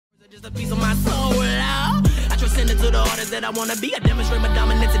Just a piece of my soul, I transcend into the artist that I wanna be. I demonstrate my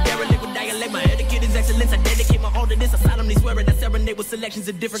dominance and derelict with dialect. My etiquette is excellence. I dedicate my all to this. I solemnly swear it. I serenade with selections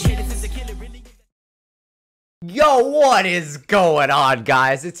of different cadences to kill it really. Yo, what is going on,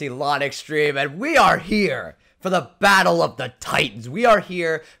 guys? It's ilanxtreme, and we are here for the Battle of the Titans. We are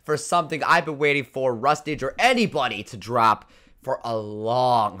here for something I've been waiting for Rustage or anybody to drop for a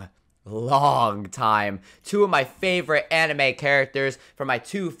long time. Two of my favorite anime characters from my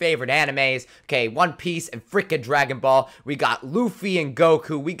two favorite animes. Okay, One Piece and frickin' Dragon Ball. We got Luffy and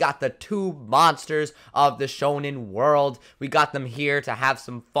Goku. We got the two monsters of the shonen world. We got them here to have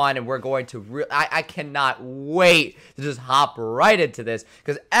some fun, and we're going to I cannot wait to just hop right into this,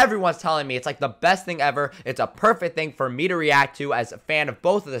 because everyone's telling me it's like the best thing ever. It's a perfect thing for me to react to as a fan of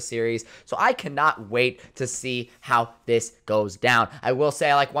both of the series, so I cannot wait to see how this goes down. I will say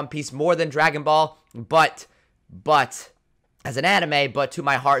I like One Piece more than Dragon Ball, but as an anime, but to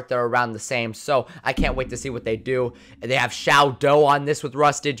my heart they're around the same, so I can't wait to see what they do. They have Shao Dow on this with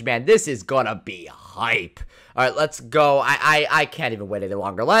Rustage. Man, this is gonna be hype. All right, let's go. I can't even wait any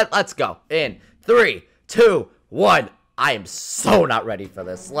longer. Let's go in 3, 2, 1. I am so not ready for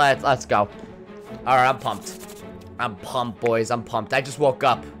this. Let's go. All right, I'm pumped, boys. I'm pumped. I just woke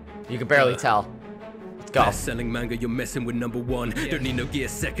up. You can barely tell. Best-selling manga, you're messing with #1. Don't need no gear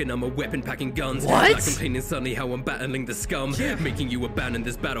second, I'm a weapon packing guns. What? Like complaining suddenly how I'm battling the scum, making you abandon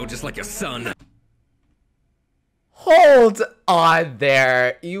this battle just like your son. Hold on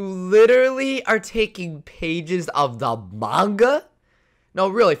there. You literally are taking pages of the manga? No,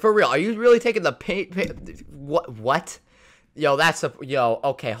 really, for real. Are you really taking the what? Yo,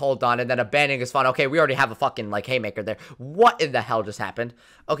 okay, hold on, and then abandoning is fun. Okay, we already have a fucking, like, haymaker there. What in the hell just happened?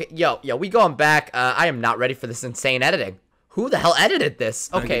 Okay, yo, we going back. I am not ready for this insane editing. Who the hell edited this?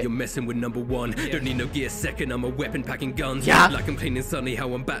 Okay. You're messing with #1. Don't need no gear second, I'm a weapon packing guns. Yeah. Like I'm cleaning suddenly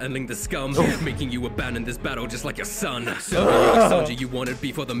how I'm battling the scum, making you abandon this battle just like your son. So soldier you wanted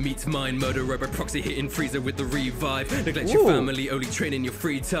before the meat's mine. Murder robot proxy hitting freezer with the revive. Neglect your family, only training your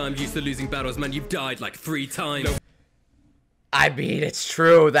free time. Used to losing battles, man, you've died like 3 times. I mean, it's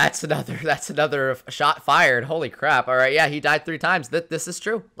true. That's another shot fired. Holy crap. All right, yeah, he died 3 times. This is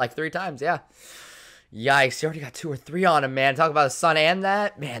true. Like 3 times, yeah. Yikes, he already got 2 or 3 on him, man. Talk about his son and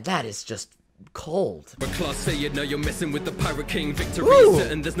that. Man, that is just cold. But class say you know you're messing with the Pirate King. Victory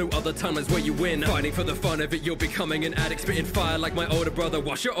certain, there's no other timelines where you win. Fighting for the fun of it, you're becoming an addict. Spitting fire like my older brother.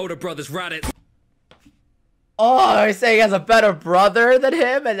 Watch your older brother's rat it. Oh, you're saying he has a better brother than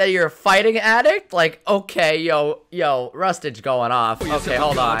him, and then you're a fighting addict? Like, okay, yo, Rustage going off. Okay,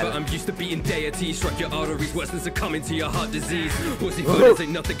 hold on. I'm used to beating deities, struck your arteries, worse than succumbing to your heart disease. Pussy footers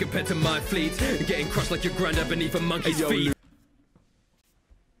ain't nothing compared to my fleet. Getting crushed like your granddad beneath a monkey's feet.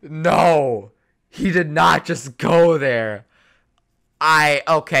 No, he did not just go there.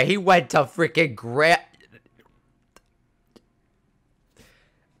 Okay, he went to freaking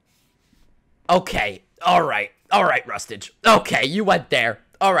Okay. All right, Rustage. Okay, you went there.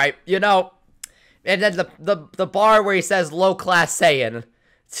 All right, and then the bar where he says low class Saiyan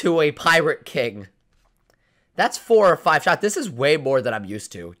to a pirate king. That's 4 or 5 shots. This is way more than I'm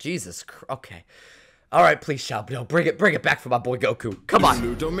used to. Jesus Christ. Okay. All right, please, Shao Dow, bring it back for my boy Goku. Come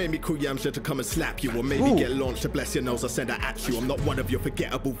on. Don't make me call Yamcha to come and slap you, or maybe get launched to bless your nose or send her at you. I'm not one of your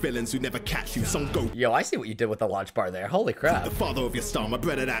forgettable villains who never catch you. Son Goku. Yo, I see what you did with the launch bar there. Holy crap. The father of your star, my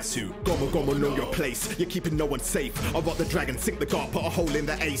brother, that's who. Gomo, know your place. You're keeping no one safe. I'll rock the dragon, sink the guard, put a hole in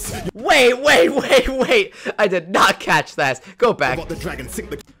the ace. Wait. I did not catch that. Go back. Rock the dragon,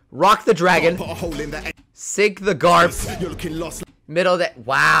 sink the Rock the dragon. Put a hole in the ace. Sink the garb. You're looking lost. Middle that.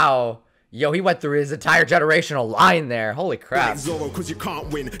 Wow. Yo, he went through his entire generational line there. Holy crap. Zoro, cause you can't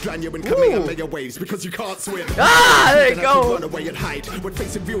win. Drown you in Kamehameha waves because you can't swim. Ah, there you go. Run away and hide. When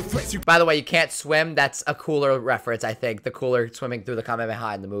facing real threats, By the way, you can't swim. That's a cooler reference, I think. The cooler swimming through the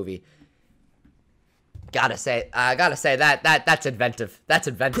Kamehameha in the movie. Gotta say that's inventive. That's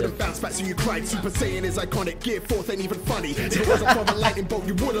inventive. Couldn't bounce back, so you cried. Super Saiyan is iconic. Gear forth ain't even funny. If it wasn't for a lightning bolt,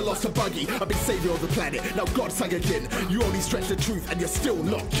 you would've lost a buggy. I've been savior of the planet. Now God Saiyajin. You only stretch the truth, and you're still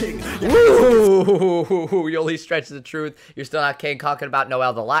not king. Ooh, you only stretch the truth. You're still not king. Talking about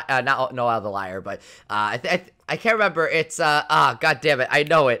Noel the not Noel the liar, but I can't remember. It's god damn it. I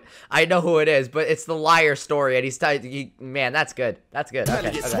know it. I know who it is, but it's the liar story, and man, that's good. That's good.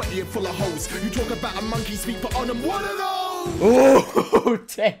 Okay. Sweaty and full of holes. You talk about a monkey's feet, but on them, one of those. Ooh,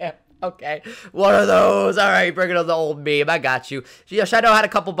 damn. Okay, one of those. All right, bring it on the old meme. I got you. Yeah, Shadow had a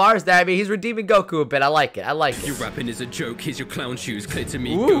couple bars there. I mean, he's redeeming Goku a bit. I like it. Your rapping is a joke. Here's your clown shoes. Clear to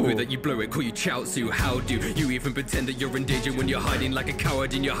me, Goku, that you blow it. Call you Chaozu. How do you even pretend that you're in danger when you're hiding like a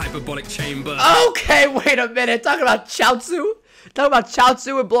coward in your hyperbolic chamber? Okay, wait a minute. Talking about Chaozu? Talking about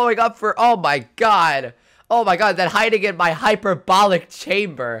Chaozu and blowing up for, oh my god. Oh my god, then hiding in my hyperbolic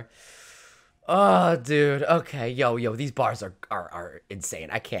chamber. Oh, dude. Okay, yo, these bars are insane.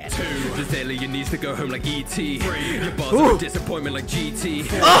 I can't. This alien needs to go home like E.T. Your bars are a disappointment like GT.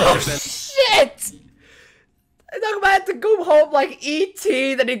 Oh, shit! I thought about had to go home like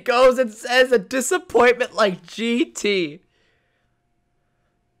E.T. Then he goes and says a disappointment like GT.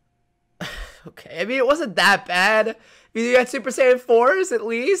 Okay, I mean, it wasn't that bad. I mean, you got Super Saiyan 4s at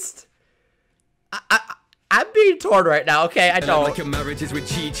least. I'm being torn right now, okay? I don't. Like your marriages with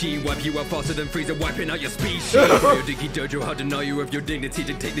Chi-Chi, wipe you out faster than Frieza, wiping out your species. Your Dinky Dojo, how deny you of your dignity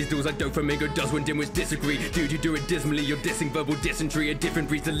to take these duels like Doflamingo does when dimwits disagree. Dude, you do it dismally, you're dissing verbal dysentery, a different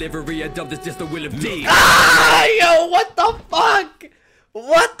breed's delivery, I dub this just the will of D. Ah, yo, what the fuck?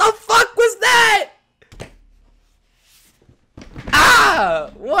 What the fuck was that? Ah,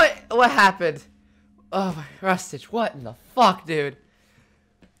 what happened? Oh my, Rustage, what in the fuck, dude?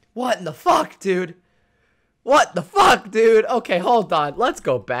 What in the fuck, dude? What the fuck, dude? Okay, hold on. Let's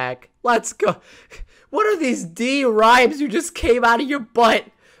go back. Let's go. What are these D rhymes you just came out of your butt?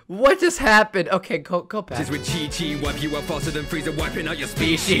 What just happened? Okay, go back. With Chi-Chi, wipe you out faster than Frieza, wiping out your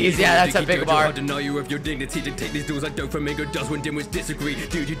Species, yeah, that's a big bar. How deny you of your dignity to take these duels like Doflamingo does when dimwits disagree.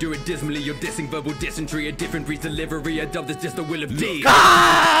 Dude, you do it dismally, you're dissing verbal dysentery, a different breed's delivery, I dub this just the will of D.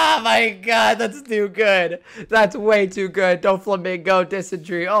 Ah, my god, that's too good. That's way too good. Doflamingo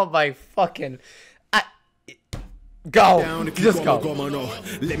dysentery. Oh my fucking. Go. Just go.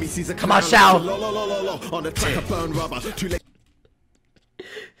 Let me see the Come on, Shao. On the track of burn rubber. Too late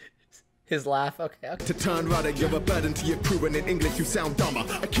His laugh. Okay. to turn rudder. You're a burden to your crew, and in English you sound dumber.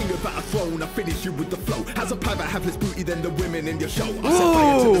 A king without a throne, I finish you with the flow. Has a private hapless booty than the women in your show. I set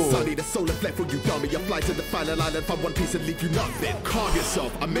fire to the sunny, the solar flare for you dummy. You fly to the final island, find one piece and leave you nothing. Calm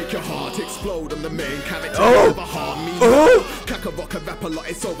yourself, I make your heart explode. I'm the main character, never harm me. Kakarot and rap a lot,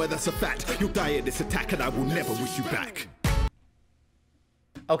 it's over, that's a fact. You'll die in this attack and I will never wish you back.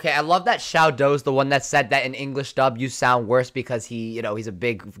 Okay, I love that Shao Dow's the one that said that in English dub you sound worse because he, you know, he's a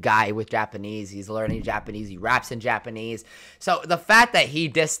big guy with Japanese. He's learning Japanese. He raps in Japanese. So the fact that he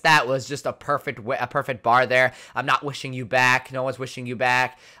dissed that was just a perfect bar there. I'm not wishing you back. No one's wishing you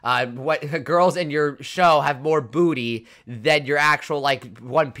back. What girls in your show have more booty than your actual like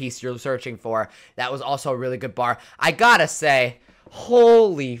One Piece you're searching for. That was also a really good bar. I gotta say.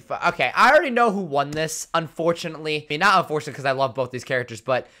 Holy fuck. Okay, I already know who won this, unfortunately. I mean, not unfortunately because I love both these characters,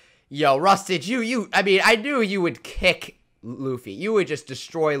 but, yo, Rustage, I mean, I knew you would kick Luffy. You would just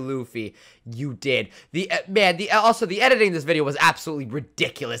destroy Luffy. You did. Also, the editing in this video was absolutely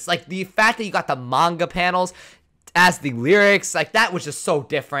ridiculous. Like, the fact that you got the manga panels as the lyrics, like, that was just so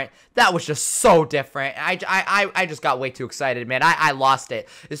different. That was just so different. I just got way too excited, man. I lost it.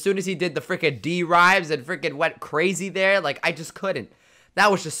 As soon as he did the freaking D rhymes and freaking went crazy there, like, I just couldn't.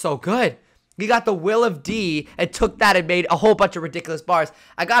 That was just so good. He got the will of D and took that and made a whole bunch of ridiculous bars.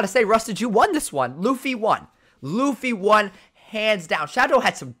 I gotta say, Rustage, you won this one. Luffy won. Luffy won. Hands down. Shadow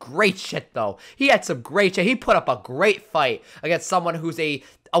had some great shit, though. He had some great shit. He put up a great fight against someone who's a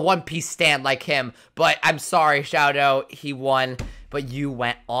One Piece stan like him. But I'm sorry, Shadow. He won. But you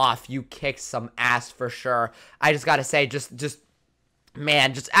went off. You kicked some ass for sure. I just gotta say,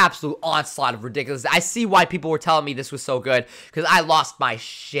 man, just absolute onslaught of ridiculous. I see why people were telling me this was so good. Because I lost my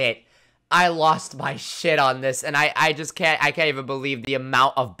shit. I lost my shit on this, and I can't even believe the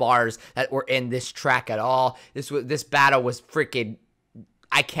amount of bars that were in this track at all. This battle was freaking,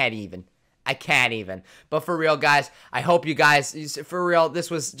 I can't even. But for real, guys, I hope you guys, for real,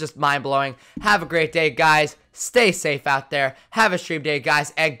 this was just mind-blowing. Have a great day, guys. Stay safe out there. Have a stream day,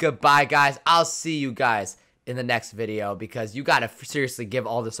 guys, and goodbye, guys. I'll see you guys in the next video, because you gotta seriously give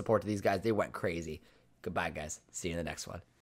all the support to these guys. They went crazy. Goodbye, guys. See you in the next one.